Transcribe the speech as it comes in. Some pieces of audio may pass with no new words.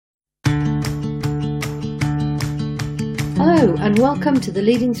Hello and welcome to the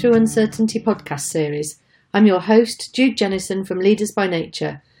Leading Through Uncertainty podcast series. I'm your host, Jude Jennison from Leaders by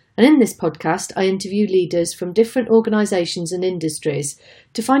Nature, and in this podcast I interview leaders from different organisations and industries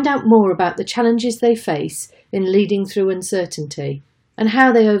to find out more about the challenges they face in leading through uncertainty and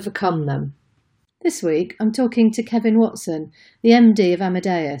how they overcome them. This week I'm talking to Kevin Watson, the MD of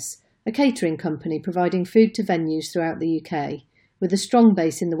Amadeus, a catering company providing food to venues throughout the UK, with a strong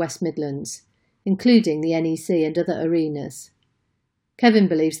base in the West Midlands, including the NEC and other arenas. Kevin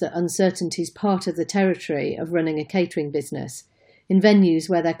believes that uncertainty is part of the territory of running a catering business, in venues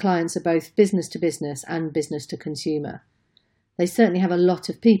where their clients are both business to business and business to consumer. They certainly have a lot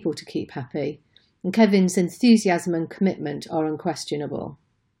of people to keep happy, and Kevin's enthusiasm and commitment are unquestionable.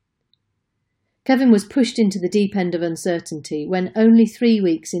 Kevin was pushed into the deep end of uncertainty when, only 3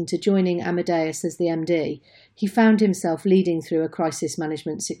 weeks into joining Amadeus as the MD, he found himself leading through a crisis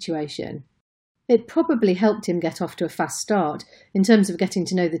management situation. It probably helped him get off to a fast start in terms of getting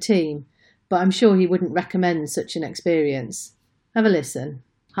to know the team, but I'm sure he wouldn't recommend such an experience. Have a listen.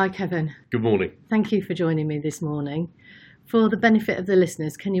 Hi, Kevin. Good morning. Thank you for joining me this morning. For the benefit of the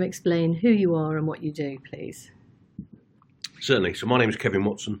listeners, can you explain who you are and what you do, please? Certainly. So my name is Kevin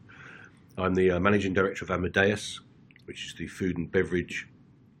Watson. I'm the Managing Director of Amadeus, which is the food and beverage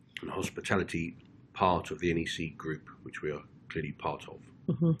and hospitality part of the NEC group, which we are clearly part of.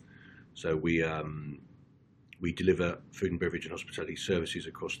 Mm-hmm. So we deliver food and beverage and hospitality services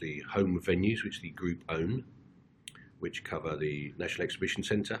across the home venues, which the group own, which cover the National Exhibition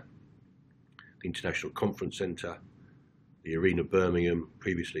Centre, the International Conference Centre, the Arena Birmingham,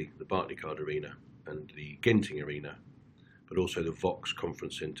 previously the Barclaycard Arena, and the Genting Arena, but also the Vox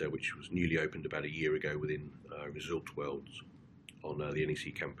Conference Centre, which was newly opened about a year ago within Resort Worlds on the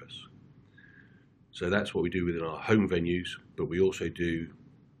NEC campus. So that's what we do within our home venues, but we also do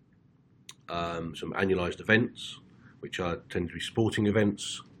some annualised events, which tend to be sporting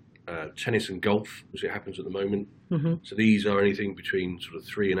events, tennis and golf, as it happens at the moment. Mm-hmm. So these are anything between sort of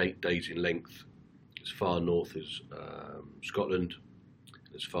 3 and 8 days in length, as far north as Scotland,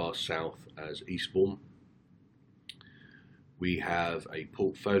 as far south as Eastbourne. We have a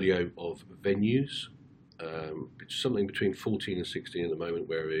portfolio of venues, it's something between 14 and 16 at the moment,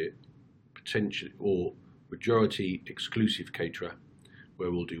 where we're potentially or majority exclusive caterer, where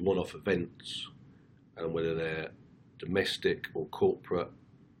we'll do one-off events, and whether they're domestic or corporate,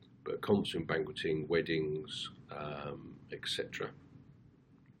 but concerts and banqueting, weddings, etc.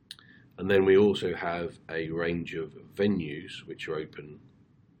 And then we also have a range of venues which are open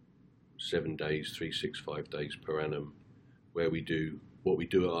 7 days, 365 days per annum, where we do what we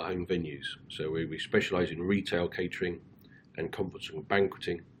do at our home venues. So we specialise in retail catering and conference and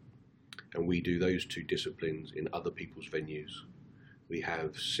banqueting, and we do those two disciplines in other people's venues. We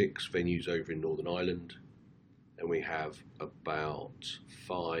have 6 venues over in Northern Ireland, and we have about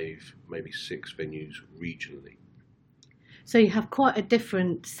 5, maybe 6 venues regionally. So you have quite a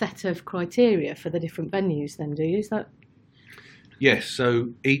different set of criteria for the different venues then, do you? Is that? Yes,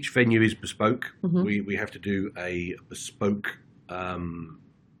 so each venue is bespoke. Mm-hmm. We have to do a bespoke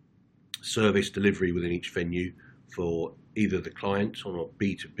service delivery within each venue for either the client on a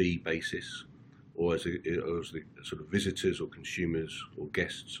B2B basis, or as the sort of visitors or consumers or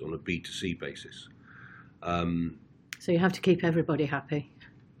guests on a B2C basis. So you have to keep everybody happy.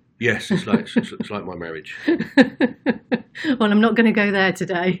 Yes, it's like my marriage. Well, I'm not going to go there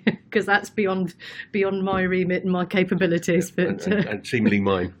today because that's beyond my remit and my capabilities. But and seemingly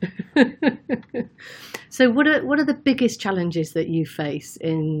mine. So, what are the biggest challenges that you face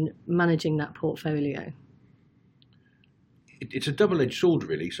in managing that portfolio? It's a double-edged sword,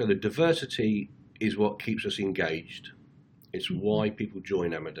 really. So the diversity is what keeps us engaged. It's why people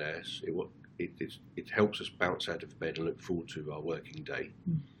join Amadeus. It helps us bounce out of bed and look forward to our working day.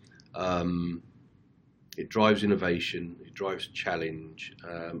 It drives innovation, it drives challenge,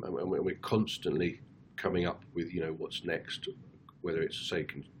 and we're constantly coming up with what's next, whether it's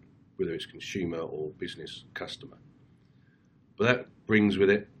consumer or business customer. But that brings with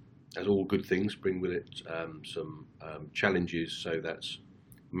it, as all good things bring with it, some challenges. So that's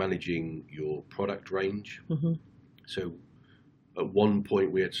managing your product range. Mm-hmm. So at one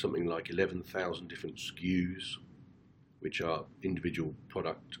point we had something like 11,000 different SKUs, which are individual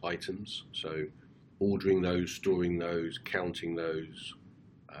product items. So ordering those, storing those, counting those,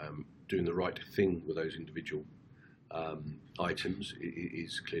 doing the right thing with those individual items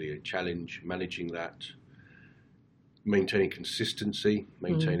is clearly a challenge. Managing that, maintaining consistency,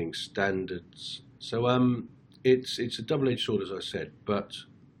 maintaining standards. So it's a double-edged sword, as I said, but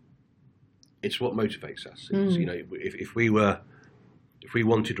it's what motivates us. It's, if we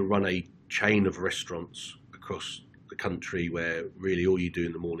wanted to run a chain of restaurants across the country where really all you do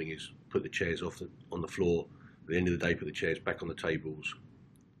in the morning is put the chairs on the floor. At the end of the day, put the chairs back on the tables,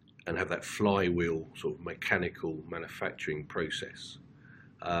 and have that flywheel sort of mechanical manufacturing process.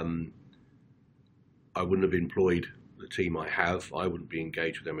 I wouldn't have employed the team I have. I wouldn't be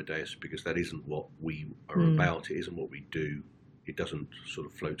engaged with Amadeus, because that isn't what we are about. It isn't what we do. It doesn't sort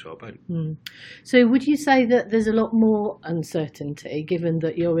of float our boat. So would you say that there's a lot more uncertainty, given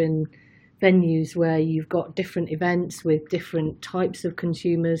that you're in venues where you've got different events with different types of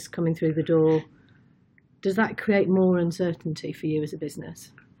consumers coming through the door? Does that create more uncertainty for you as a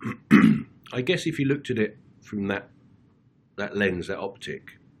business? I guess if you looked at it from that lens, that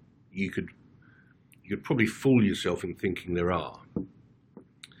optic, you could probably fool yourself in thinking there are,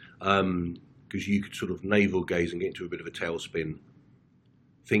 because you could sort of navel gaze and get into a bit of a tailspin,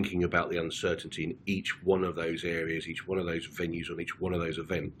 thinking about the uncertainty in each one of those areas, each one of those venues, on each one of those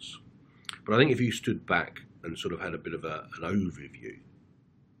events. But I think if you stood back and sort of had a bit of an overview,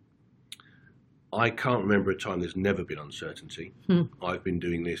 I can't remember a time there's never been uncertainty. I've been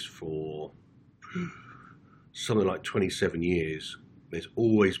doing this for something like 27 years. There's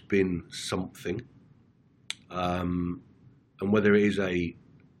always been something. And whether it is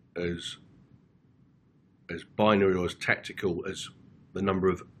as binary or as tactical as the number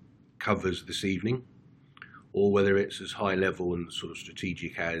of covers this evening, or whether it's as high level and sort of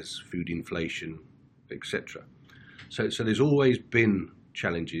strategic as food inflation, etc. So there's always been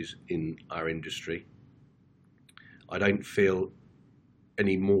challenges in our industry. I don't feel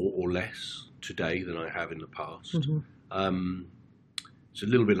any more or less today than I have in the past. It's a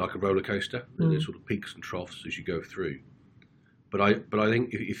little bit like a roller coaster. There's sort of peaks and troughs as you go through. But I think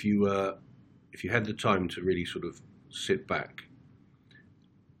if you had the time to really sort of sit back,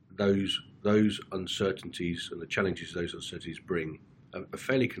 those uncertainties and the challenges those uncertainties bring are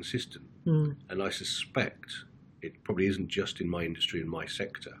fairly consistent. And I suspect it probably isn't just in my industry and my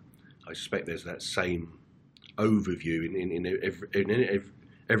sector. I suspect there's that same overview in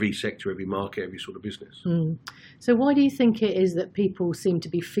every sector, every market, every sort of business. So why do you think it is that people seem to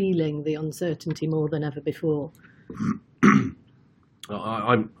be feeling the uncertainty more than ever before?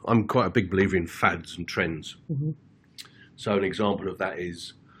 I'm quite a big believer in fads and trends. So an example of that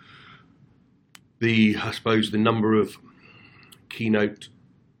is the number of keynote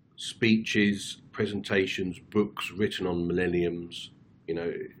speeches, presentations, books written on millenniums.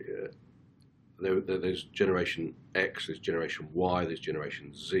 There's Generation X, there's Generation Y, there's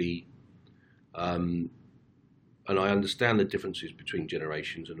Generation Z. And I understand the differences between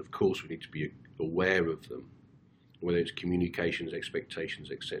generations, and of course we need to be aware of them, whether it's communications,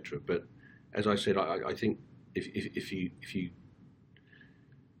 expectations, etc. But as I said, I think if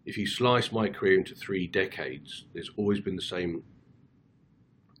you slice my career into 3 decades, there's always been the same.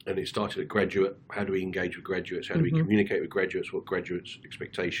 And it started at graduate. How do we engage with graduates? How do we communicate with graduates? What graduates'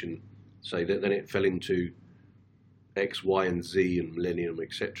 expectation? Say that. Then it fell into X, Y, and Z, and millennium,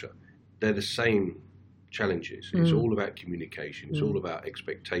 etc. They're the same challenges. It's all about communication. It's all about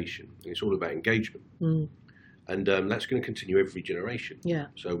expectation. And it's all about engagement. And that's going to continue every generation.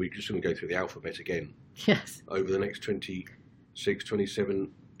 So we're just going to go through the alphabet again. Over the next 26,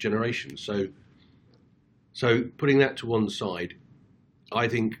 27 generations. So putting that to one side, I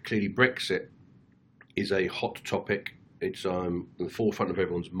think clearly Brexit is a hot topic. It's in the forefront of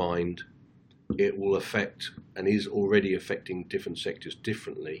everyone's mind. It will affect and is already affecting different sectors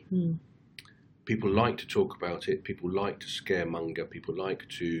differently. People like to talk about it. People like to scaremonger. People like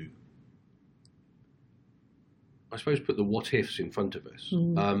to, I suppose, put the what ifs in front of us.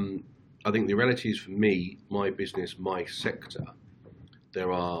 I think the reality is, for me, my business, my sector,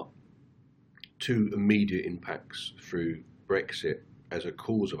 there are 2 immediate impacts through Brexit as a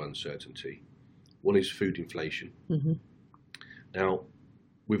cause of uncertainty. One is food inflation. Now,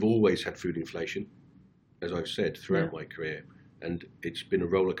 we've always had food inflation, as I've said, throughout my career, and it's been a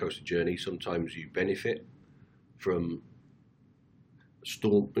roller coaster journey. Sometimes you benefit from a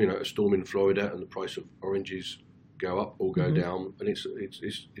storm in Florida, and the price of oranges go up or go down, and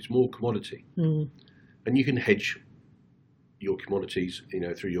it's more commodity, and you can hedge your commodities,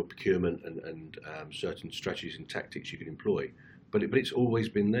 through your procurement and certain strategies and tactics you can employ. But it's always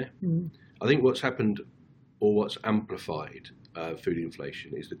been there. I think what's happened, or what's amplified food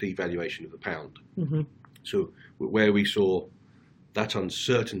inflation, is the devaluation of the pound. So where we saw that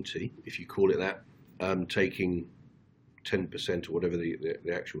uncertainty, if you call it that, taking 10% or whatever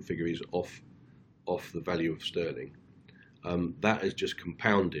the actual figure is off the value of sterling, that has just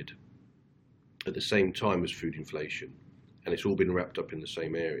compounded at the same time as food inflation, and it's all been wrapped up in the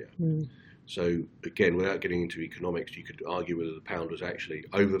same area. So again, without getting into economics, you could argue whether the pound was actually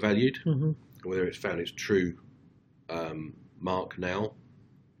overvalued, and whether it's found its true mark now.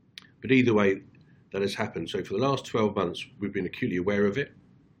 But either way, that has happened. So for the last 12 months, we've been acutely aware of it.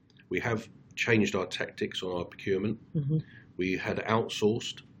 We have changed our tactics on our procurement. Mm-hmm. We had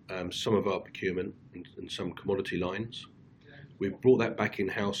outsourced some of our procurement and some commodity lines. We've brought that back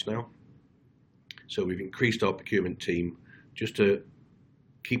in-house now. So we've increased our procurement team just to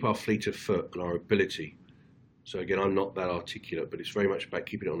keep our fleet of foot and our ability. So again, I'm not that articulate, but it's very much about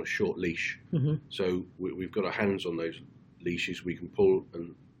keeping it on a short leash. Mm-hmm. So we've got our hands on those leashes. We can pull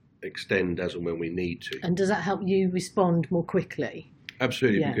and extend as and when we need to. And does that help you respond more quickly?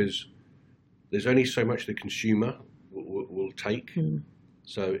 Absolutely, because there's only so much the consumer will take. Mm.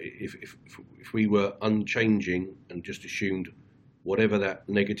 So if we were unchanging and just assumed whatever that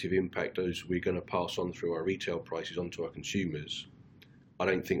negative impact is, we're going to pass on through our retail prices onto our consumers, I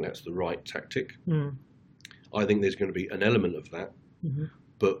don't think that's the right tactic. Mm. I think there's going to be an element of that, mm-hmm.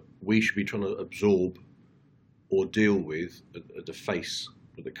 but we should be trying to absorb or deal with at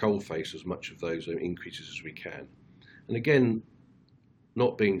the coal face, as much of those increases as we can. And again,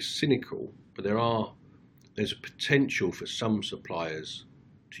 not being cynical, but there's a potential for some suppliers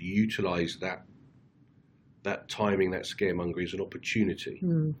to utilise that timing, that scaremongering, as an opportunity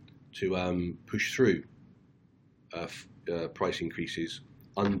to push through price increases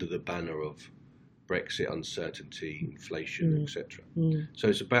under the banner of Brexit, uncertainty, inflation, etc. So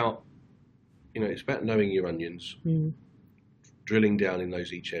it's about knowing your onions, drilling down in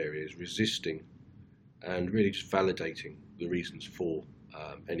those each areas, resisting, and really just validating the reasons for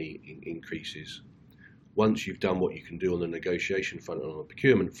any increases. Once you've done what you can do on the negotiation front and on the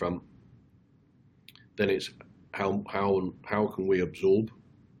procurement front, then it's how can we absorb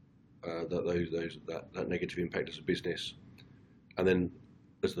that negative impact as a business, and then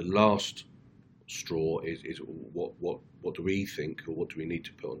as the last straw is what do we think, or what do we need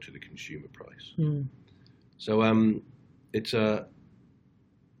to put onto the consumer price? So it's a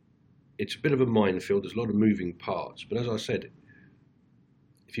bit of a minefield. There's a lot of moving parts, but as I said,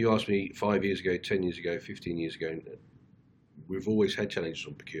 if you asked me 5 years ago, 10 years ago, 15 years ago, we've always had challenges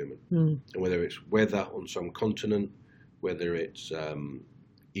on procurement. And whether it's weather on some continent, whether it's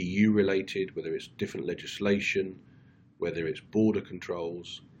EU related, whether it's different legislation, whether it's border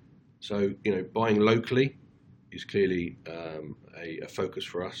controls. So, buying locally is clearly a focus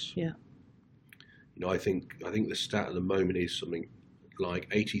for us. Yeah. I think the stat at the moment is something like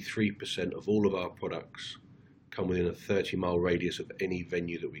 83% of all of our products come within a 30-mile radius of any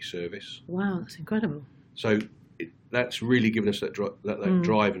venue that we service. Wow, that's incredible. So that's really given us that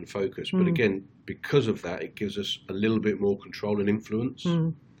drive and focus. But again, because of that, it gives us a little bit more control and influence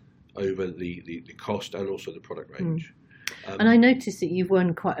over the cost and also the product range. And I noticed that you've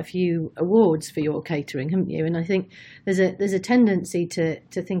won quite a few awards for your catering, haven't you? And I think there's a tendency to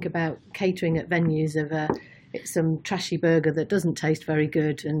think about catering at venues of it's some trashy burger that doesn't taste very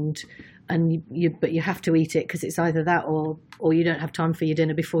good, but you have to eat it because it's either that or you don't have time for your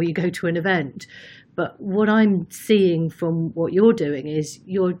dinner before you go to an event. But what I'm seeing from what you're doing is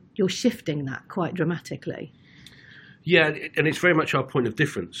you're shifting that quite dramatically. Yeah, and it's very much our point of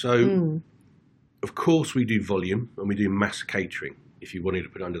difference. So, of course, we do volume and we do mass catering, if you wanted to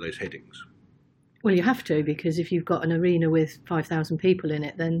put under those headings. Well, you have to, because if you've got an arena with 5,000 people in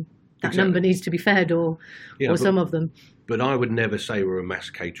it, then that number needs to be fed, or some of them. But I would never say we're a mass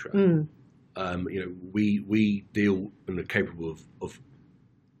caterer. We deal and are capable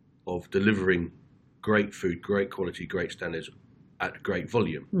of delivering great food, great quality, great standards at great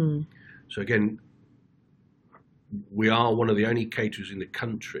volume. So again, we are one of the only caterers in the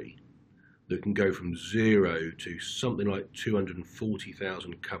country that can go from zero to something like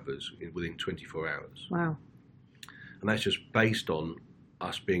 240,000 covers within 24 hours. Wow. And that's just based on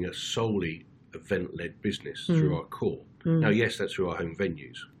us being a solely event-led business through our core. Now, yes, that's through our home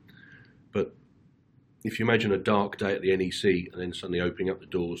venues. But if you imagine a dark day at the NEC and then suddenly opening up the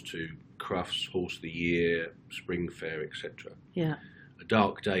doors to Crufts, Horse of the Year, Spring Fair, etc. Yeah. A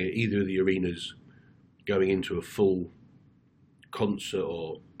dark day at either of the arenas going into a full concert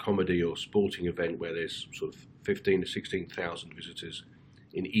or comedy or sporting event where there's sort of 15 to 16,000 visitors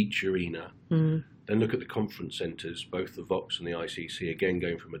in each arena. Then look at the conference centres, both the Vox and the ICC, again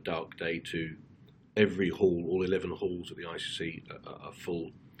going from a dark day to every hall, all 11 halls at the ICC are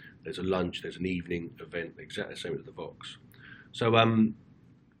full. There's a lunch, there's an evening event, exactly the same as the Vox. So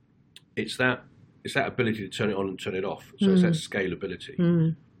it's that ability to turn it on and turn it off. So it's that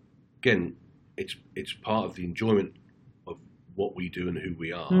scalability. Again, it's part of the enjoyment of what we do and who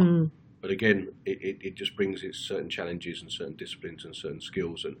we are. But again, it just brings its certain challenges and certain disciplines and certain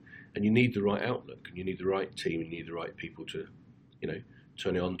skills, and you need the right outlook, and you need the right team, and you need the right people to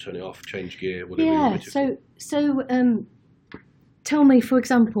turn it on, turn it off, change gear, whatever you Yeah. want me to. So tell me, for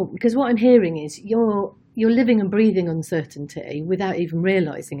example, because what I'm hearing is you're living and breathing uncertainty without even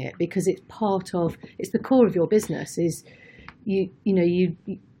realising it, because it's the core of your business. Is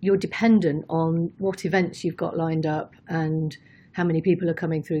you're dependent on what events you've got lined up and how many people are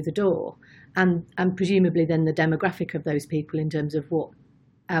coming through the door, and presumably then the demographic of those people in terms of what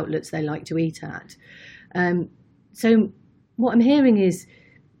outlets they like to eat at. So what I'm hearing is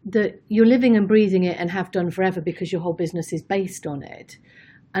that you're living and breathing it and have done forever because your whole business is based on it.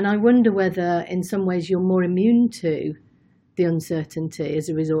 And I wonder whether in some ways you're more immune to the uncertainty as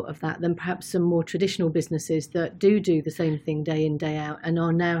a result of that than perhaps some more traditional businesses that do the same thing day in, day out, and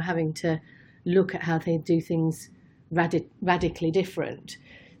are now having to look at how they do things radically different.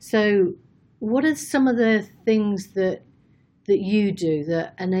 So what are some of the things that you do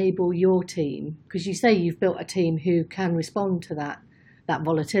that enable your team? Because you say you've built a team who can respond to that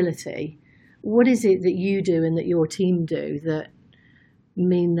volatility. What is it that you do and that your team do that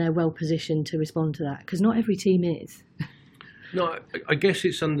mean they're well positioned to respond to that? Because not every team is. No, I guess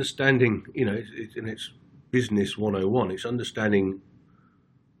it's understanding, it's business 101. It's understanding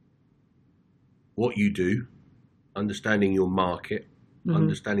what you do, understanding your market,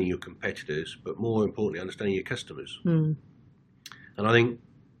 understanding your competitors, but more importantly, understanding your customers. And I think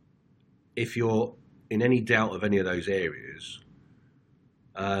if you're in any doubt of any of those areas,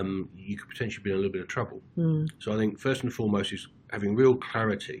 you could potentially be in a little bit of trouble. So I think first and foremost is having real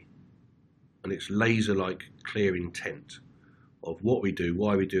clarity, and it's laser-like clear intent of what we do,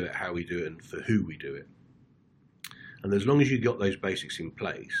 why we do it, how we do it, and for who we do it. And as long as you've got those basics in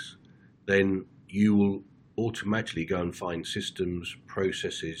place, then you will automatically go and find systems,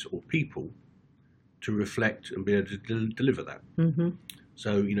 processes, or people to reflect and be able to deliver that.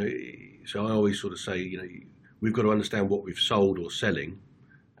 So, so I always sort of say, we've got to understand what we've sold or selling,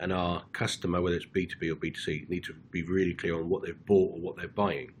 and our customer, whether it's B2B or B2C, need to be really clear on what they've bought or what they're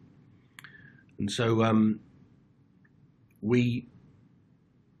buying. And so we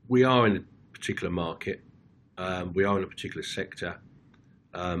are in a particular market, we are in a particular sector.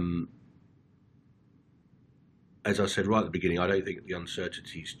 As I said right at the beginning, I don't think the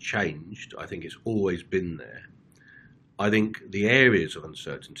uncertainty's changed. I think it's always been there. I think the areas of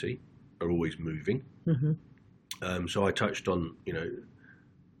uncertainty are always moving. So I touched on,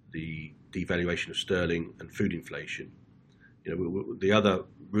 the devaluation of sterling and food inflation. The other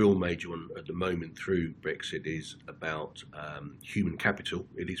real major one at the moment through Brexit is about human capital.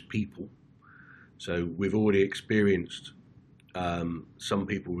 It is people. So we've already experienced some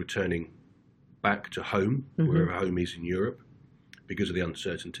people returning back to home, wherever home is in Europe, because of the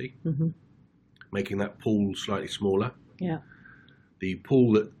uncertainty, making that pool slightly smaller. Yeah. The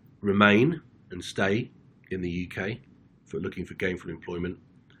pool that remain and stay in the UK for looking for gainful employment.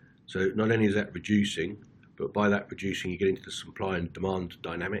 So not only is that reducing, but by that reducing, you get into the supply and demand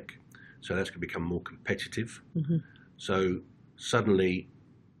dynamic. So that's going to become more competitive. So suddenly,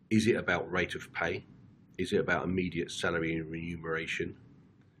 is it about rate of pay? Is it about immediate salary and remuneration?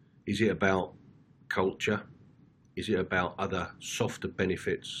 Is it about culture? Is it about other softer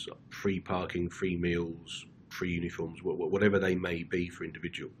benefits, free parking, free meals, free uniforms, whatever they may be for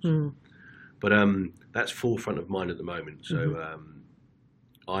individuals? But that's forefront of mind at the moment. So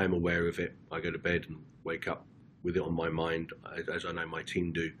I am aware of it. I go to bed and wake up with it on my mind, as I know my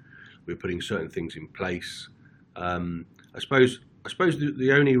team do. We're putting certain things in place. I suppose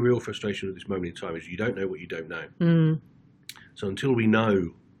the only real frustration at this moment in time is you don't know what you don't know. So until we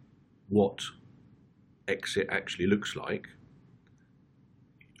know what exit actually looks like,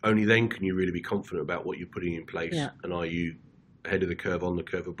 only then can you really be confident about what you're putting in place, and are you ahead of the curve, on the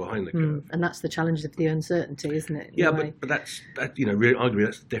curve, or behind the curve. And that's the challenge of the uncertainty, isn't it? Yeah, but that's really, arguably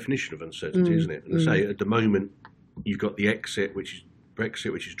that's the definition of uncertainty, isn't it? And say at the moment you've got the exit, which is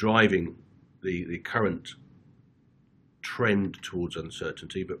Brexit, which is driving the current trend towards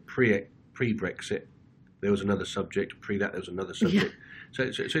uncertainty. But pre-Brexit, there was another subject. Pre that, there was another subject. So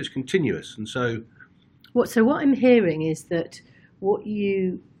it's continuous, and so. What I'm hearing is that what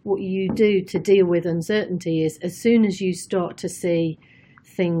you do to deal with uncertainty is, as soon as you start to see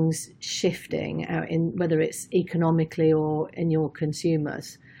things shifting out in, whether it's economically or in your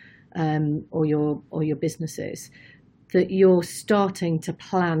consumers or your businesses, that you're starting to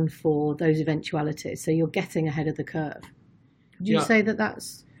plan for those eventualities. So you're getting ahead of the curve. Would you say that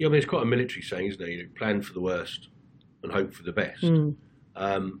that's? Yeah, I mean, it's quite a military saying, isn't it? Plan for the worst and hope for the best. And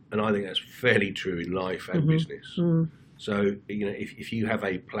I think that's fairly true in life and business. So, if you have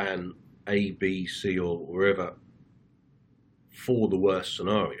a plan A, B, C, or wherever for the worst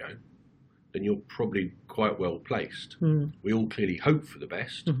scenario, then you're probably quite well placed. Mm. We all clearly hope for the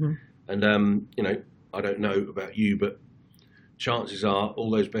best. Mm-hmm. And, I don't know about you, but chances are all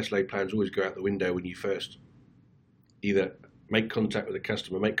those best laid plans always go out the window when you first either make contact with the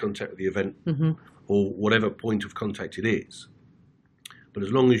customer, make contact with the event, Mm-hmm. or whatever point of contact it is. But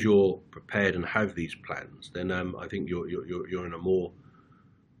as long as you're prepared and have these plans, then I think you're in a more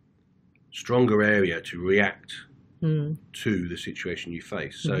stronger area to react to the situation you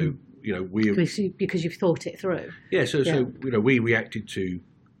face. So, because you've thought it through. Yeah. So we reacted to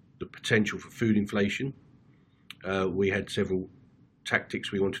the potential for food inflation. We had several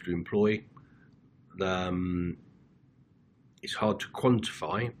tactics we wanted to employ. It's hard to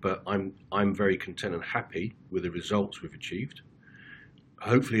quantify, but I'm very content and happy with the results we've achieved.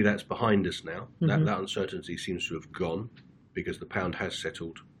 Hopefully that's behind us now. Mm-hmm. That uncertainty seems to have gone because the pound has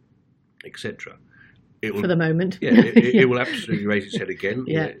settled, etc. For the moment. Yeah, it will absolutely raise its head again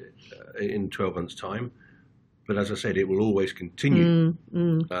in 12 months' time. But as I said, it will always continue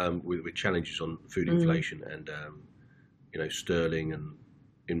with challenges on food inflation and sterling and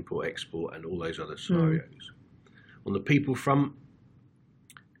import, export, and all those other scenarios. On the people front,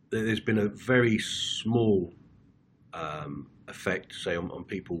 there's been a very small effect, say, on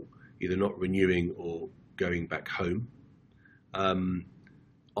people either not renewing or going back home.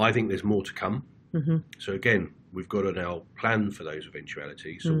 I think there's more to come. Mm-hmm. So again, we've got to now plan for those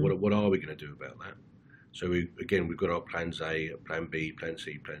eventualities. So what are we going to do about that? So we've got our plans A, plan B, plan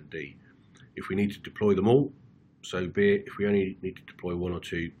C, plan D. If we need to deploy them all, so be it. If we only need to deploy one or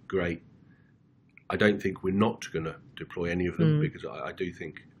two, great. I don't think we're not going to deploy any of them because I do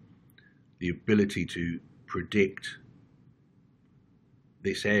think the ability to predict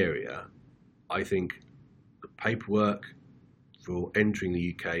this area, I think the paperwork for entering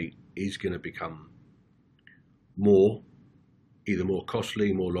the UK is going to become either more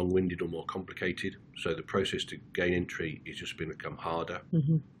costly, more long-winded, or more complicated. So the process to gain entry is just going to become harder.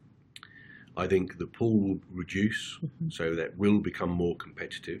 Mm-hmm. I think the pool will reduce, so that will become more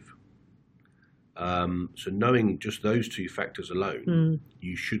competitive. So knowing just those two factors alone,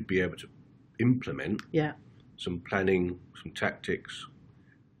 you should be able to implement some planning, some tactics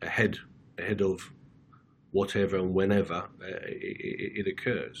ahead of whatever and whenever it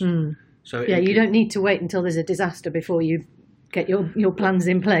occurs. So you don't need to wait until there's a disaster before you get your plans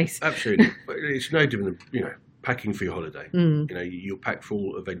in place. Absolutely. But it's no different than, packing for your holiday. You'll pack for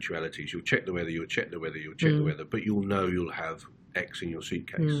all eventualities. You'll check the weather, the weather, but you'll know you'll have X in your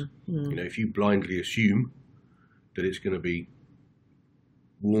suitcase. If you blindly assume that it's going to be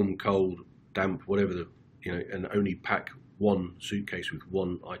warm, cold, damp, whatever and only pack one suitcase with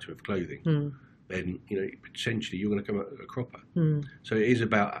one item of clothing, then potentially you're going to come out a cropper. So it's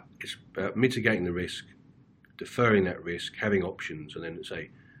about mitigating the risk, deferring that risk, having options, and then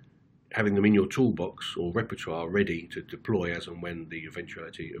having them in your toolbox or repertoire ready to deploy as and when the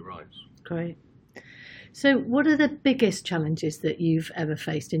eventuality arrives. Great. So what are the biggest challenges that you've ever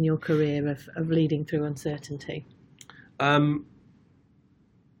faced in your career of leading through uncertainty? I've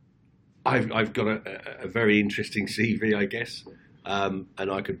got a very interesting CV, I guess, and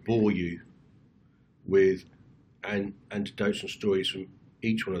I could bore you with anecdotes and stories from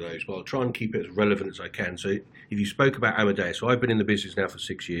each one of those, but I'll try and keep it as relevant as I can. So if you spoke about Amadeus, so I've been in the business now for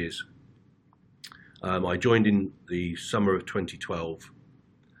 6 years. I joined in the summer of 2012,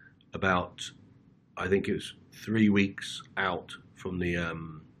 about, I think it was 3 weeks out from the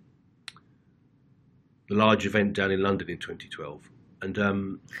large event down in London in 2012.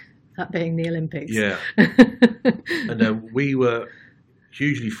 And that being the Olympics. Yeah. And we were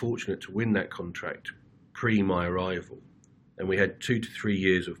hugely fortunate to win that contract pre my arrival. And we had 2 to 3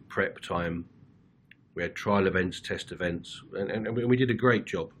 years of prep time. We had trial events, test events, and we did a great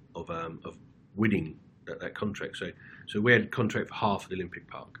job of winning that contract. So we had a contract for half of the Olympic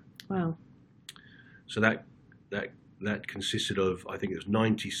Park. Wow. So that consisted of, I think it was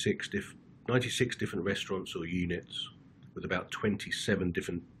 96 different restaurants or units with about 27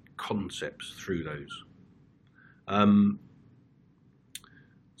 different concepts through those.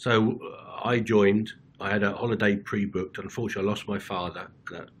 So I joined. I had a holiday pre-booked. Unfortunately, I lost my father at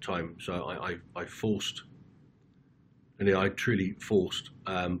that time, so I forced, and I truly forced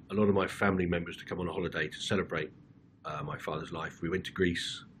a lot of my family members to come on a holiday to celebrate my father's life. We went to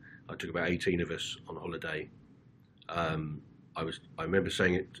Greece. I took about 18 of us on holiday. I remember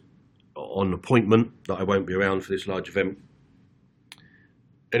saying it on appointment that I won't be around for this large event,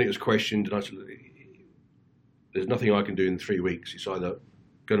 and it was questioned, and I said, "There's nothing I can do in 3 weeks. It's either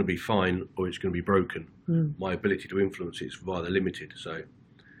going to be fine or it's going to be broken. My ability to influence it is rather limited, so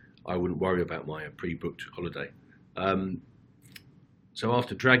I wouldn't worry about my pre-booked holiday." So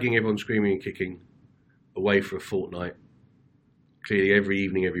after dragging everyone screaming and kicking away for a fortnight, clearly every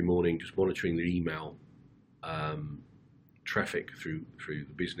evening, every morning, just monitoring the email traffic through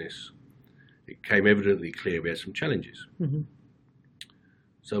the business, it became evidently clear we had some challenges. Mm-hmm.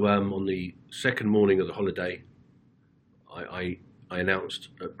 So on the second morning of the holiday, I announced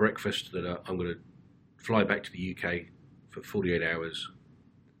at breakfast that I'm going to fly back to the UK for 48 hours.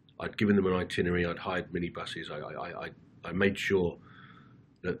 I'd given them an itinerary. I'd hired minibuses. I made sure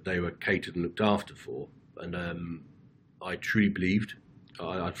that they were catered and looked after for, and I truly believed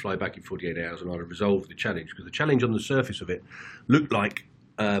I'd fly back in 48 hours and I'd have resolved the challenge, because the challenge on the surface of it looked like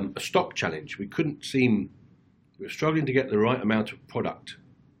a stock challenge. We were struggling to get the right amount of product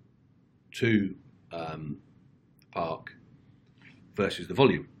to the park versus the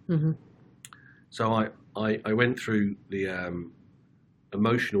volume. Mm-hmm. So I went through the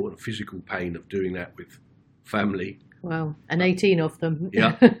emotional and physical pain of doing that with family. Wow, and 18 of them.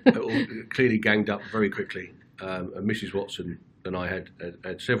 Yeah, all clearly ganged up very quickly. And Mrs. Watson and I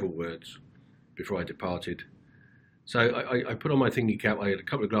had several words before I departed. So I put on my thinking cap. I had a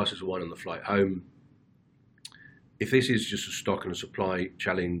couple of glasses of wine on the flight home. If this is just a stock and a supply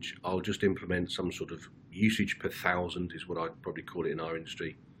challenge, I'll just implement some sort of usage per thousand, is what I'd probably call it in our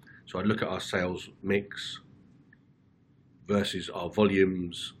industry. So I'd look at our sales mix versus our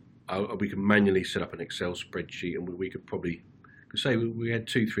volumes. We can manually set up an Excel spreadsheet, and we could probably say we had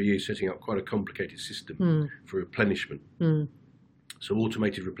 2-3 years setting up quite a complicated system for replenishment. So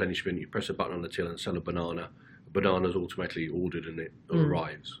automated replenishment, you press a button on the till and sell a banana. A banana's automatically ordered and it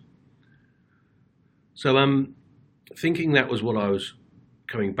arrives. So thinking that was what I was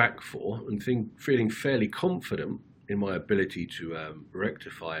coming back for, and feeling fairly confident in my ability to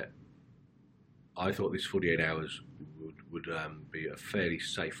rectify it, I thought this 48 hours would be a fairly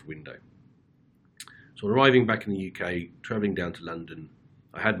safe window. So arriving back in the UK, travelling down to London,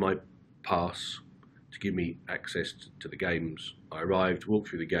 I had my pass to give me access to the games. I arrived, walked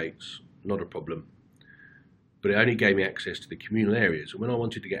through the gates, not a problem. But it only gave me access to the communal areas. And when I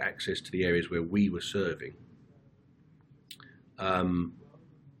wanted to get access to the areas where we were serving,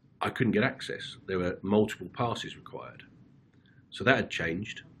 I couldn't get access. There were multiple passes required. So that had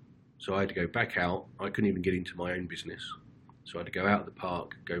changed. So I had to go back out. I couldn't even get into my own business. So I had to go out of the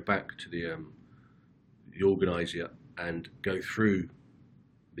park, go back to the organiser and go through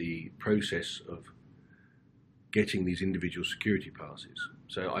the process of getting these individual security passes.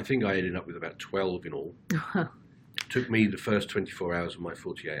 So I think I ended up with about 12 in all. It took me the first 24 hours of my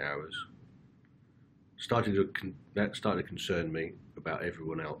 48 hours. That started to concern me about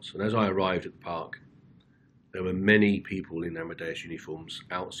everyone else. And as I arrived at the park, there were many people in Amadeus uniforms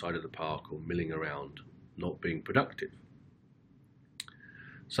outside of the park or milling around, not being productive.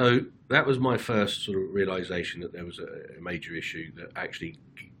 So that was my first sort of realisation that there was a major issue, that actually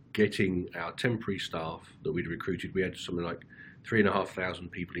getting our temporary staff that we'd recruited, we had something like 3,500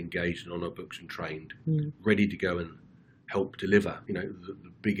 people engaged and on our books and trained, ready to go and help deliver,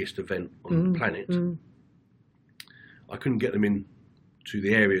 the biggest event on the planet. I couldn't get them in to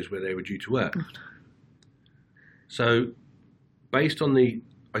the areas where they were due to work. So based on the,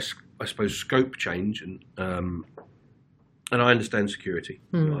 I suppose, scope change, and I understand security.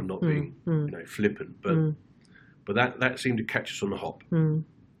 I'm not being flippant, but that seemed to catch us on the hop.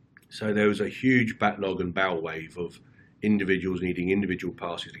 So there was a huge backlog and bow wave of individuals needing individual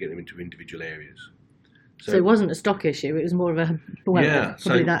passes to get them into individual areas. So it wasn't a stock issue, it was more of a, probably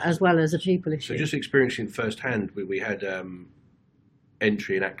that as well as a people issue. So just experiencing firsthand, we had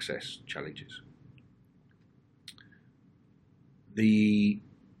entry and access challenges.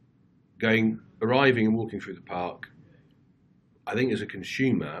 Arriving and walking through the park, I think as a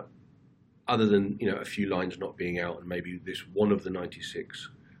consumer, other than a few lines not being out and maybe this one of the 96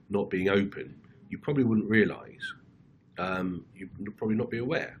 not being open, you probably wouldn't realise. You'd probably not be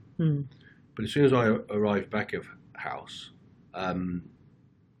aware. But as soon as I arrived back of house, and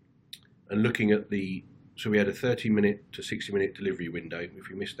looking at so we had a 30-minute to 60-minute delivery window. If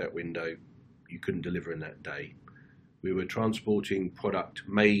you missed that window, you couldn't deliver in that day. We were transporting product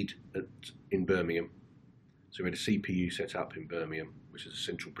made in Birmingham. So we had a CPU set up in Birmingham, which is a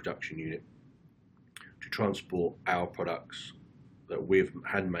central production unit, to transport our products that we've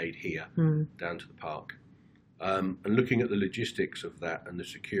handmade here down to the park. And looking at the logistics of that and the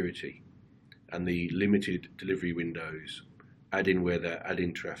security and the limited delivery windows, add in weather, add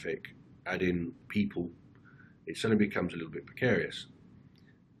in traffic, add in people, it suddenly becomes a little bit precarious.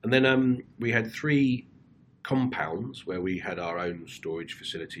 And then we had 3 compounds where we had our own storage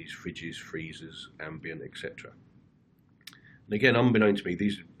facilities, fridges, freezers, ambient, etc. And again, unbeknown to me,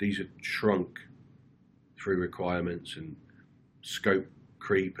 these are shrunk through requirements and scope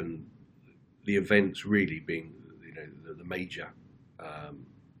creep and the events really being, the major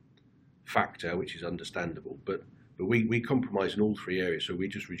factor, which is understandable. But we compromised in all three areas, so we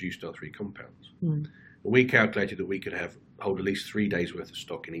just reduced our 3 compounds. And we calculated that we could hold at least 3 days worth of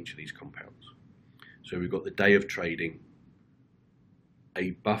stock in each of these compounds. So we've got the day of trading,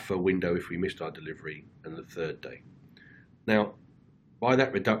 a buffer window if we missed our delivery, and the 3rd day. Now, by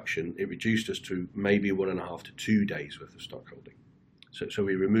that reduction, it reduced us to maybe 1.5 to 2 days worth of stock holding. So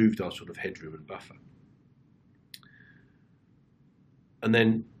we removed our sort of headroom and buffer. And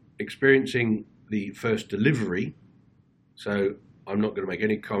then experiencing the first delivery, so I'm not going to make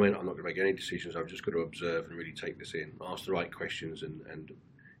any comment, I'm not going to make any decisions, I've just got to observe and really take this in, ask the right questions and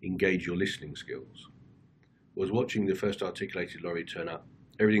engage your listening skills. Was watching the first articulated lorry turn up.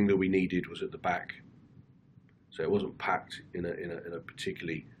 Everything that we needed was at the back, so it wasn't packed in a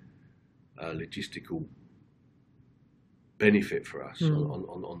particularly logistical benefit for us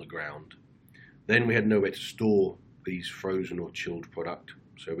on the ground. Then we had nowhere to store these frozen or chilled product,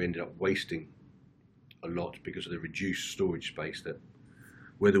 so we ended up wasting a lot because of the reduced storage space that,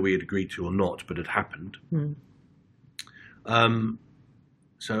 whether we had agreed to or not, but had happened.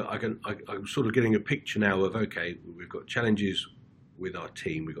 So I'm sort of getting a picture now of, okay, we've got challenges with our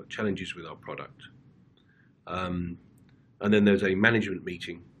team, we've got challenges with our product. And then there's a management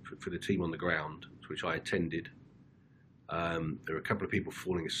meeting for the team on the ground, which I attended. There were a couple of people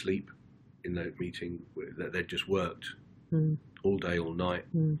falling asleep in the meeting that they'd just worked all day, all night.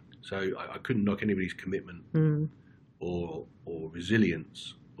 So I couldn't knock anybody's commitment or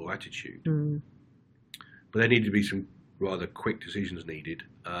resilience or attitude. But there needed to be some rather quick decisions needed.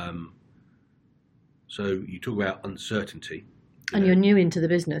 So you talk about uncertainty. And you're new into the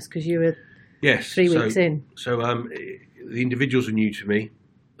business because you were 3 weeks in. So the individuals are new to me.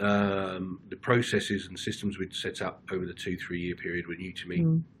 The processes and systems we'd set up over the 2-3 year period were new to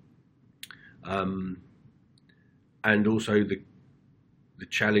me. And also the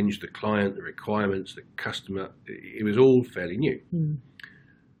challenge, the client, the requirements, the customer, it was all fairly new.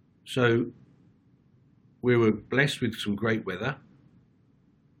 So we were blessed with some great weather,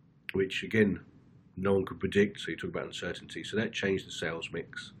 which again, no one could predict. So you talk about uncertainty. So that changed the sales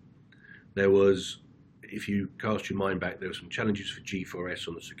mix. There was, if you cast your mind back, there were some challenges for G4S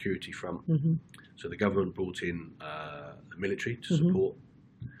on the security front. So the government brought in the military to support.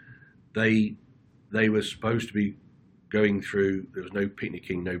 They were supposed to be going through, there was no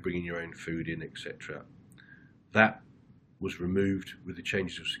picnicking, no bringing your own food in, etc. That was removed with the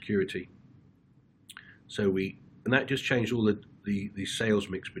changes of security. And that just changed all the sales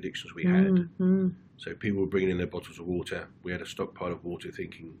mix predictions we had. So people were bringing in their bottles of water. We had a stockpile of water,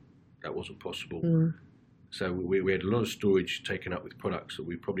 thinking that wasn't possible. So we had a lot of storage taken up with products that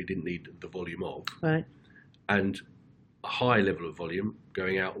we probably didn't need the volume of. Right. And a high level of volume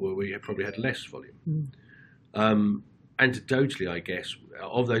going out where we probably had less volume. Anecdotally, I guess,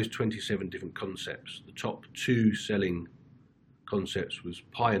 of those 27 different concepts, the top 2 selling concepts was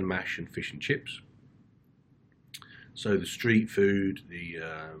pie and mash and fish and chips. So the street food, the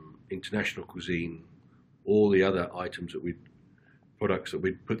international cuisine, all the other items that products that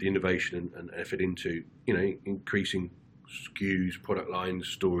we'd put the innovation and effort into, increasing SKUs, product lines,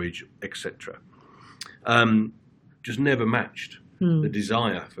 storage, etc. Just never matched the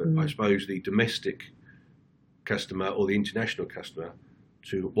desire for, I suppose, the domestic customer or the international customer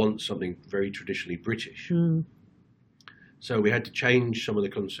to want something very traditionally British. So we had to change some of the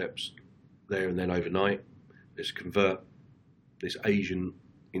concepts there and then overnight. Let's convert this Asian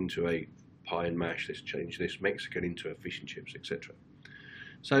into a pie and mash, let's change this Mexican into a fish and chips, etc.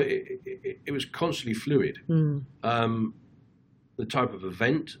 So it was constantly fluid. The type of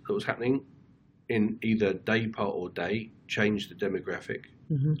event that was happening in either day part or day changed the demographic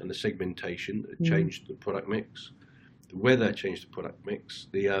and the segmentation, it changed the product mix. The weather changed the product mix.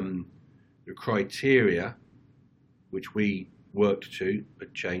 The criteria which we worked to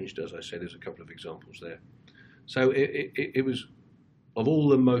had changed, as I said, there's a couple of examples there. So it was, of all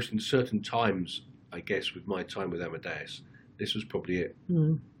the most uncertain times, I guess, with my time with Amadeus, this was probably it.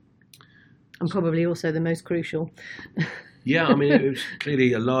 And probably also the most crucial. Yeah, I mean, it was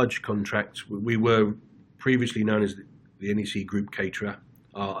clearly a large contract. We were previously known as the NEC Group Caterer.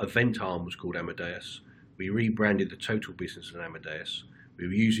 Our event arm was called Amadeus. We rebranded the total business as Amadeus. We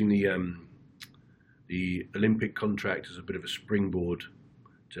were using the Olympic contract as a bit of a springboard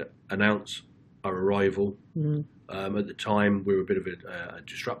to announce our arrival. At the time, we were a bit of a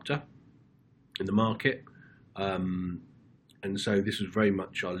disruptor in the market. And so this was very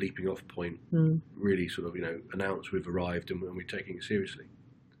much our leaping off point, really sort of, announce we've arrived and we're taking it seriously.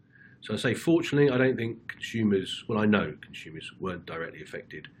 So I say, fortunately, I don't think consumers, well, I know consumers weren't directly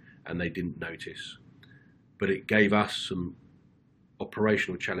affected and they didn't notice, but it gave us some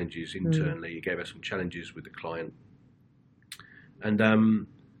operational challenges internally. It gave us some challenges with the client. And,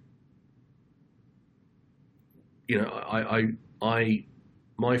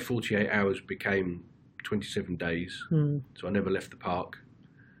 my 48 hours became 27 days. So I never left the park.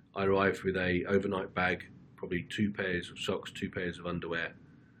 I arrived with a overnight bag, probably 2 pairs of socks, 2 pairs of underwear,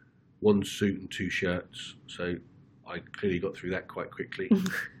 1 suit and 2 shirts. So I clearly got through that quite quickly.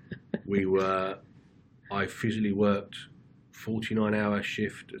 I physically worked 49-hour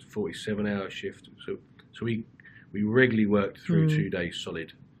shift, 47-hour shift. So we regularly worked through 2 days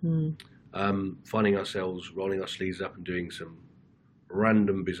solid, finding ourselves rolling our sleeves up and doing some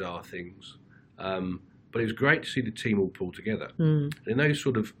random bizarre things. But it was great to see the team all pull together. In those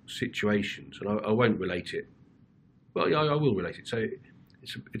sort of situations, and I won't relate it, well, yeah, I will relate it. So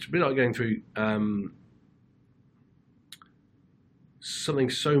it's a bit like going through something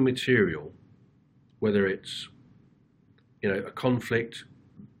so material, whether it's a conflict,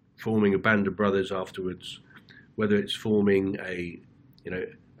 forming a band of brothers afterwards, whether it's forming a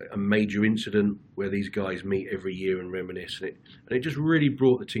major incident where these guys meet every year and reminisce, and it just really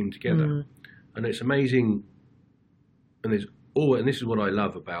brought the team together. And it's amazing, and this is what I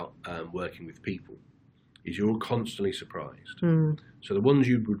love about working with people, is you're constantly surprised. So the ones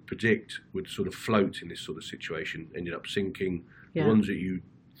you would predict would sort of float in this sort of situation ended up sinking. The ones that you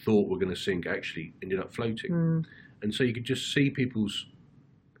thought were going to sink actually ended up floating. And so you could just see people's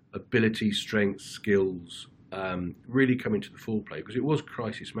ability, strengths, skills really coming to the foreplay, because it was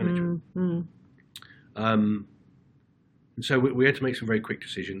crisis management. And so we had to make some very quick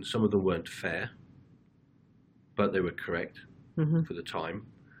decisions. Some of them weren't fair, but they were correct for the time.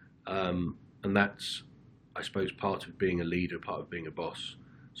 And that's, I suppose, part of being a leader, part of being a boss.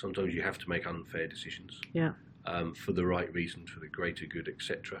 Sometimes you have to make unfair decisions for the right reason, for the greater good,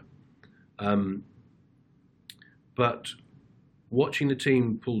 etc. But watching the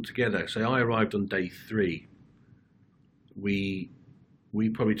team pull together, say I arrived on day 3, we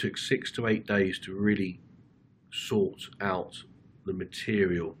probably took 6 to 8 days to really sort out the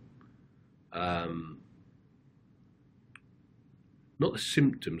material, not the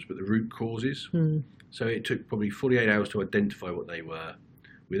symptoms, but the root causes. So it took probably 48 hours to identify what they were.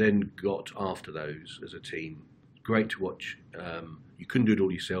 We then got after those as a team. Great to watch. You couldn't do it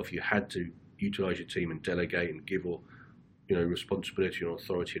all yourself. You had to utilise your team and delegate and give responsibility and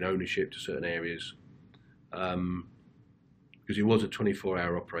authority and ownership to certain areas. Because it was a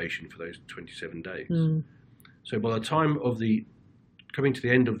 24-hour operation for those 27 days. So by the time of coming to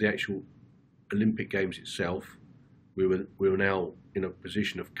the end of the actual Olympic Games itself, we were now in a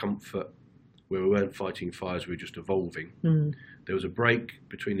position of comfort where we weren't fighting fires, we were just evolving. There was a break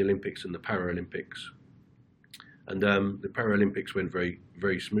between the Olympics and the Paralympics, and the Paralympics went very,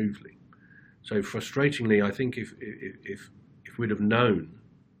 very smoothly. So frustratingly, I think if we'd have known,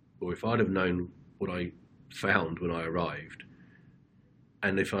 or if I'd have known what I found when I arrived,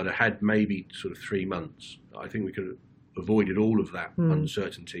 and if I'd have had maybe sort of 3 months, I think we could have avoided all of that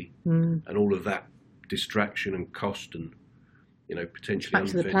uncertainty and all of that distraction and cost and potentially back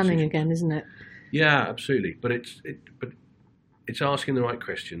to the planning decisions. again, isn't it? Yeah, absolutely. But it's asking the right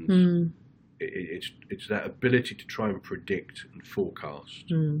questions. It's that ability to try and predict and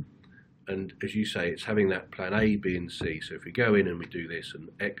forecast. And as you say, it's having that plan A, B, and C. So if we go in and we do this, and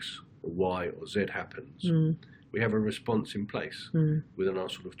X or Y or Z happens, we have a response in place within our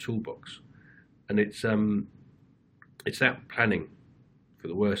sort of toolbox. And it's that planning for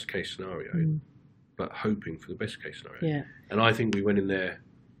the worst case scenario, but hoping for the best case scenario. Yeah. And I think we went in there,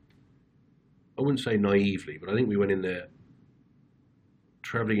 I wouldn't say naively, but I think we went in there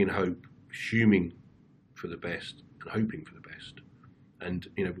travelling in hope, assuming for the best and hoping for the best. And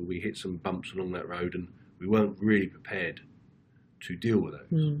we hit some bumps along that road, and we weren't really prepared to deal with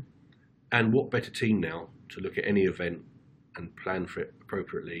those. And what better team now to look at any event and plan for it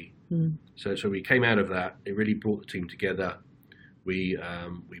appropriately? So we came out of that. It really brought the team together. We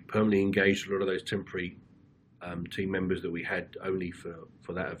permanently engaged a lot of those temporary team members that we had only for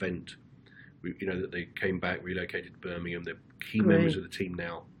that event. That they came back, relocated to Birmingham. They're key members of the team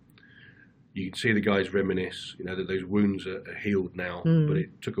now. You can see the guys reminisce, that those wounds are healed now, but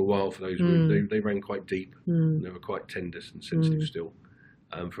it took a while for those wounds. They ran quite deep, and they were quite tender and sensitive still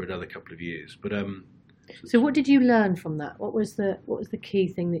for another couple of years. But so what did you learn from that? What was the key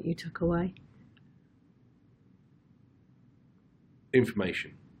thing that you took away?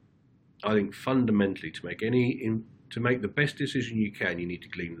 Information. I think fundamentally, to make the best decision you can, you need to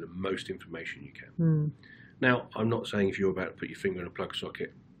glean the most information you can. Now, I'm not saying if you're about to put your finger in a plug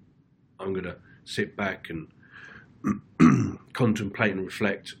socket, I'm going to sit back and contemplate and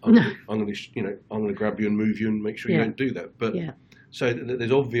reflect. I'm going to grab you and move you and make sure you don't do that. But so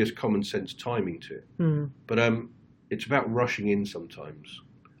there's obvious common sense timing to it. But it's about rushing in sometimes.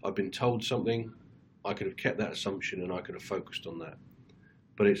 I've been told something, I could have kept that assumption and I could have focused on that.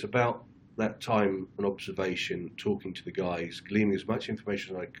 But it's about that time and observation, talking to the guys, gleaning as much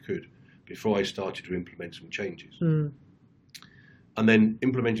information as I could before I started to implement some changes. And then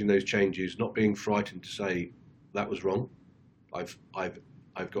implementing those changes, not being frightened to say that was wrong. I've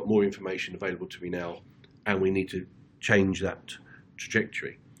got more information available to me now, and we need to change that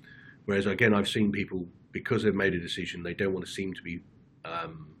trajectory. Whereas again, I've seen people, because they've made a decision, they don't want to seem to be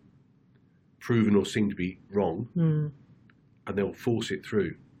proven or seem to be wrong, and they'll force it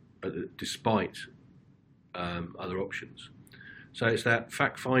through despite other options. So it's that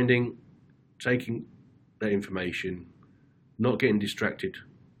fact finding, taking that information, not getting distracted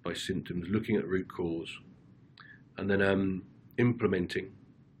by symptoms, looking at root cause, and then implementing,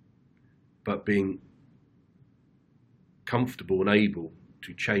 but being comfortable and able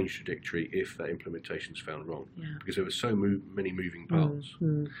to change trajectory if that implementation is found wrong, because there were so many moving parts.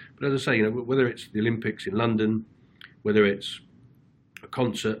 But as I say, whether it's the Olympics in London, whether it's a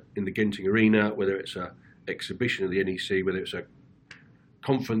concert in the Genting Arena, whether it's an exhibition at the NEC, whether it's a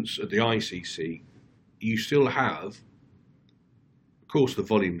conference at the ICC, you still have, of course the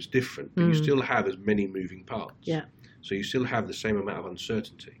volume's different, but you still have as many moving parts. So you still have the same amount of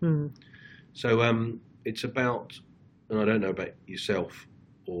uncertainty. So it's about, and I don't know about yourself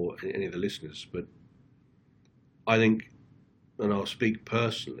or any of the listeners, but I think, and I'll speak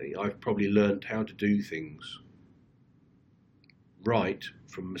personally, I've probably learned how to do things right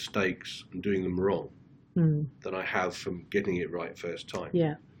from mistakes and doing them wrong than I have from getting it right first time.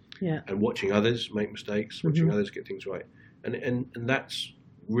 And watching others make mistakes, watching others get things right. And that's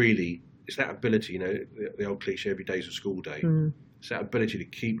really, it's that ability, the old cliche, every day's a school day. It's that ability to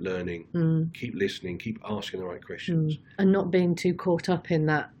keep learning, keep listening, keep asking the right questions. And not being too caught up in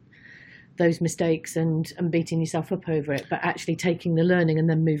those mistakes and beating yourself up over it, but actually taking the learning and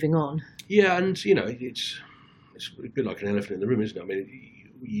then moving on. Yeah, and, it's a bit like an elephant in the room, isn't it? I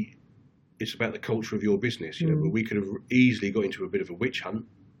mean, it's about the culture of your business. We could have easily got into a bit of a witch hunt,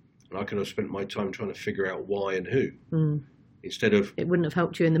 and I could have spent my time trying to figure out why and who. Instead of, it wouldn't have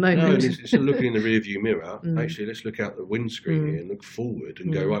helped you in the moment. No, instead of looking in the rearview mirror, actually let's look out the windscreen here and look forward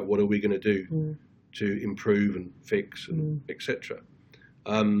and go, right, what are we going to do to improve and fix and etc.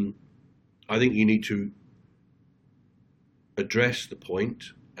 I think you need to address the point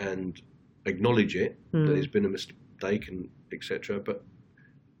and acknowledge it, that there's been a mistake and etc. But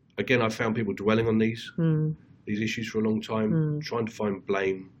again, I've found people dwelling on these issues for a long time, trying to find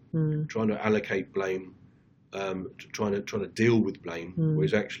blame, trying to allocate blame, trying to deal with blame,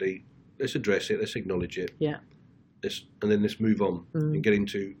 whereas actually let's address it, let's acknowledge it, and then let's move on and get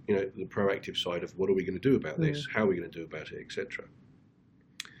into the proactive side of what are we going to do about this, how are we going to do about it, etc.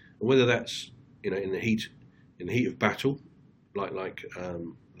 And whether that's in the heat of battle, like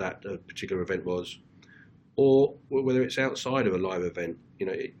that particular event was, or whether it's outside of a live event,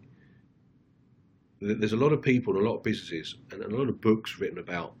 there's a lot of people and a lot of businesses and a lot of books written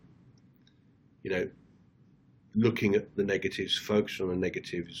about looking at the negatives, focusing on the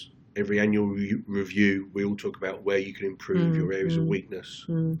negatives. Every annual review, we all talk about where you can improve, your areas of weakness.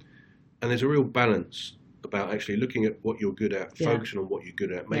 And there's a real balance about actually looking at what you're good at, focusing on what you're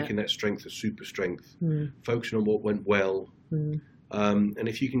good at, making that strength a super strength, focusing on what went well. And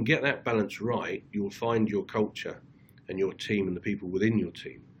if you can get that balance right, you'll find your culture and your team and the people within your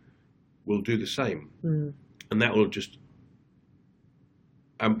team will do the same. And that will just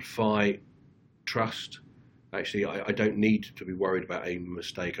amplify trust. Actually, I don't need to be worried about a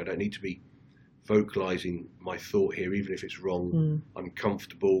mistake. I don't need to be vocalising my thought here, even if it's wrong. I'm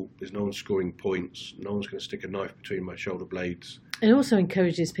comfortable. There's no one scoring points. No one's going to stick a knife between my shoulder blades. It also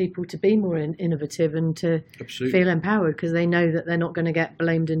encourages people to be more innovative and to feel empowered, because they know that they're not going to get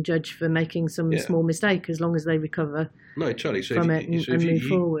blamed and judged for making some small mistake, as long as they recover from it and move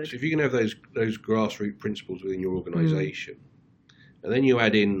forward. So if you can have those grassroots principles within your organisation, and then you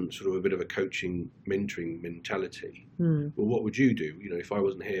add in sort of a bit of a coaching, mentoring mentality. Well, what would you do? If I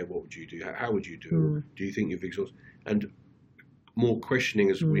wasn't here, what would you do? How would you do it? Do you think you've exhausted? And more questioning,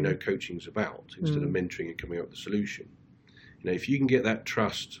 as we know coaching's about, instead of mentoring and coming up with a solution. If you can get that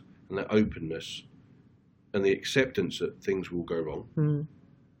trust and that openness and the acceptance that things will go wrong,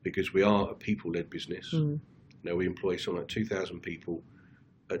 because we are a people-led business. We employ something like 2,000 people.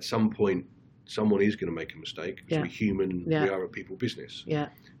 At some point, someone is going to make a mistake, because we're human, we are a people business.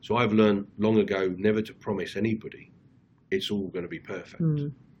 So I've learned long ago never to promise anybody it's all going to be perfect.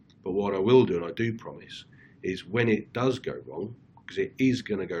 But what I will do, and I do promise, is when it does go wrong, because it is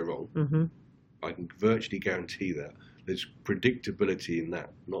going to go wrong, I can virtually guarantee that. There's predictability in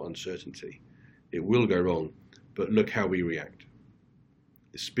that, not uncertainty. It will go wrong, but look how we react.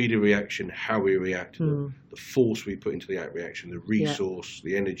 The speed of reaction, how we react, the force we put into the reaction, the resource,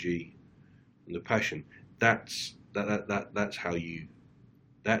 the energy, and the passion. That's how you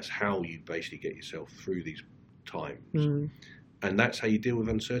basically get yourself through these times, and that's how you deal with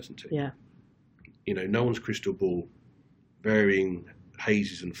uncertainty. Yeah, no one's crystal ball, varying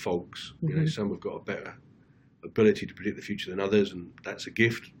hazes and fogs. Some have got a better ability to predict the future than others, and that's a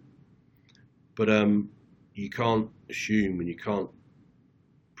gift. But you can't assume, and you can't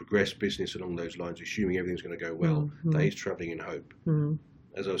progress business along those lines, assuming everything's going to go well. That is travelling in hope.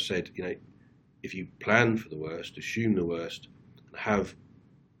 As I've said, if you plan for the worst, assume the worst, and have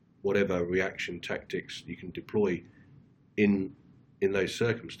whatever reaction tactics you can deploy in those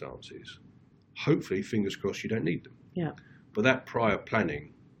circumstances, hopefully, fingers crossed, you don't need them. Yeah. But that prior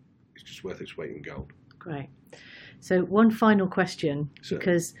planning is just worth its weight in gold. Great. So one final question,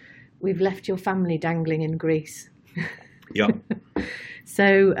 because we've left your family dangling in Greece. Yeah.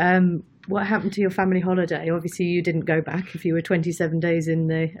 So what happened to your family holiday? Obviously, you didn't go back if you were 27 days in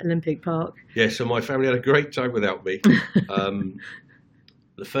the Olympic Park. Yeah, so my family had a great time without me.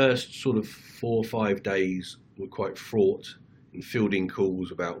 The first sort of 4 or 5 days were quite fraught in fielding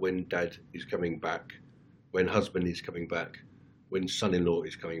calls about when Dad is coming back, when husband is coming back, when son-in-law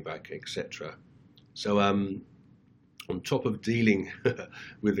is coming back, etc. So on top of dealing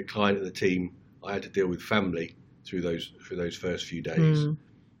with the client and the team, I had to deal with family through those first few days. The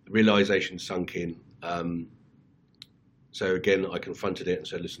realisation sunk in. So again, I confronted it and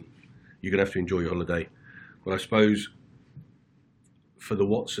said, listen, you're going to have to enjoy your holiday. But I suppose for the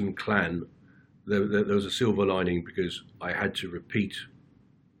Watson clan, there was a silver lining, because I had to repeat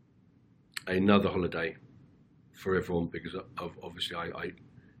another holiday for everyone, because of obviously I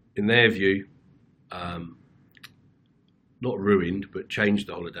in their view, not ruined, but changed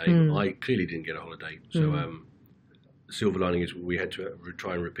the holiday. I clearly didn't get a holiday. So the silver lining is we had to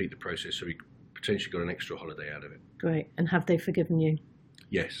try and repeat the process, so we potentially got an extra holiday out of it. Great. And have they forgiven you?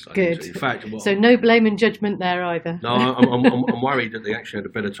 Yes. I Good. think so. In fact, so no blame and judgment there either. No, I'm worried that they actually had a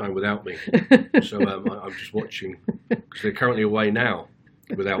better time without me. So I'm just watching, because they're currently away now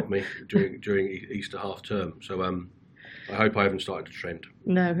without me during Easter half term. So I hope I haven't started a trend.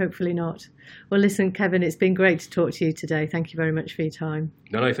 No, hopefully not. Well, listen, Kevin, it's been great to talk to you today. Thank you very much for your time.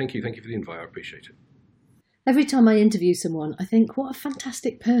 No, thank you. Thank you for the invite. I appreciate it. Every time I interview someone, I think what a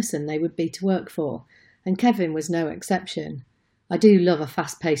fantastic person they would be to work for. And Kevin was no exception. I do love a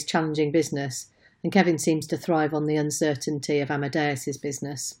fast-paced, challenging business, and Kevin seems to thrive on the uncertainty of Amadeus's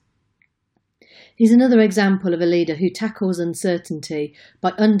business. He's another example of a leader who tackles uncertainty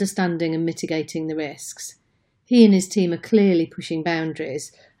by understanding and mitigating the risks. He and his team are clearly pushing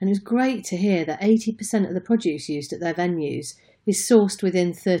boundaries, and it was great to hear that 80% of the produce used at their venues is sourced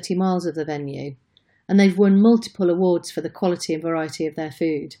within 30 miles of the venue, and they've won multiple awards for the quality and variety of their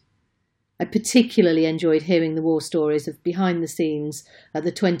food. I particularly enjoyed hearing the war stories of behind the scenes at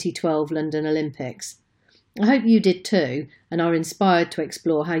the 2012 London Olympics. I hope you did too, and are inspired to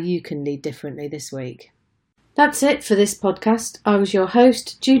explore how you can lead differently this week. That's it for this podcast. I was your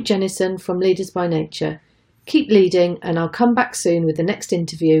host, Jude Jennison from Leaders by Nature. Keep leading, and I'll come back soon with the next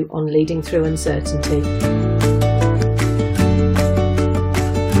interview on leading through uncertainty.